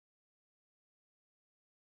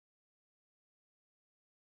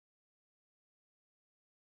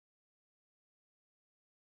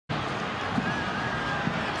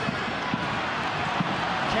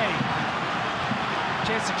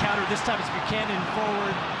tries to counter. This time it's Buchanan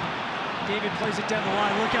forward. David plays it down the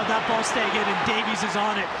line. Look how that ball's staying in, and Davies is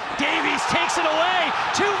on it. Davies takes it away.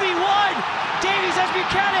 2v1. Davies has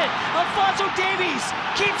Buchanan. Alphonso Davies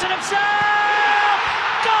keeps it himself.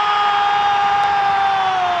 Goal!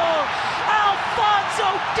 Alphonso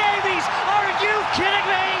Davies. Are you kidding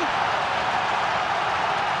me?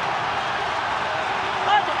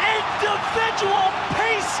 An individual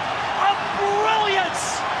piece of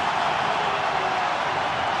brilliance.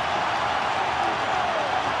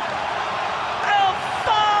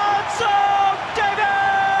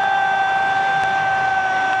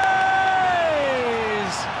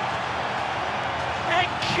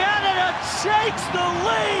 Canada takes the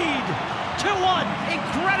lead, 2-1.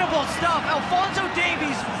 Incredible stuff. Alphonso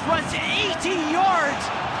Davies runs 80 yards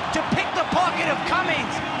to pick the pocket of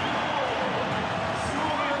Cummings.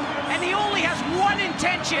 And he only has one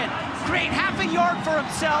intention, create half a yard for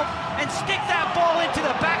himself and stick that ball into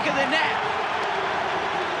the back of the net.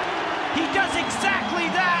 He does exactly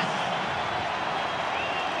that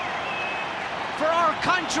for our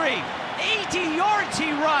country. 80 yards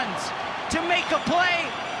he runs to make a play,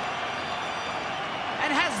 and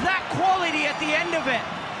has that quality at the end of it.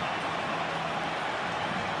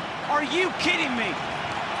 Are you kidding me?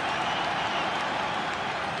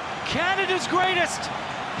 Canada's greatest.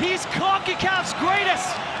 He's CONCACAF's greatest.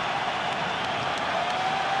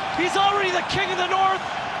 He's already the king of the North.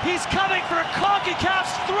 He's coming for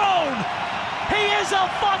CONCACAF's throne. He is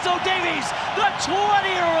Alphonso Davies, the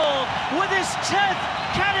 20-year-old, with his 10th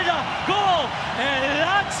Canada goal. And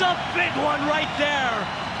that's a big one right there.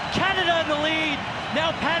 Canada in the lead.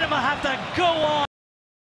 Now Panama have to go on.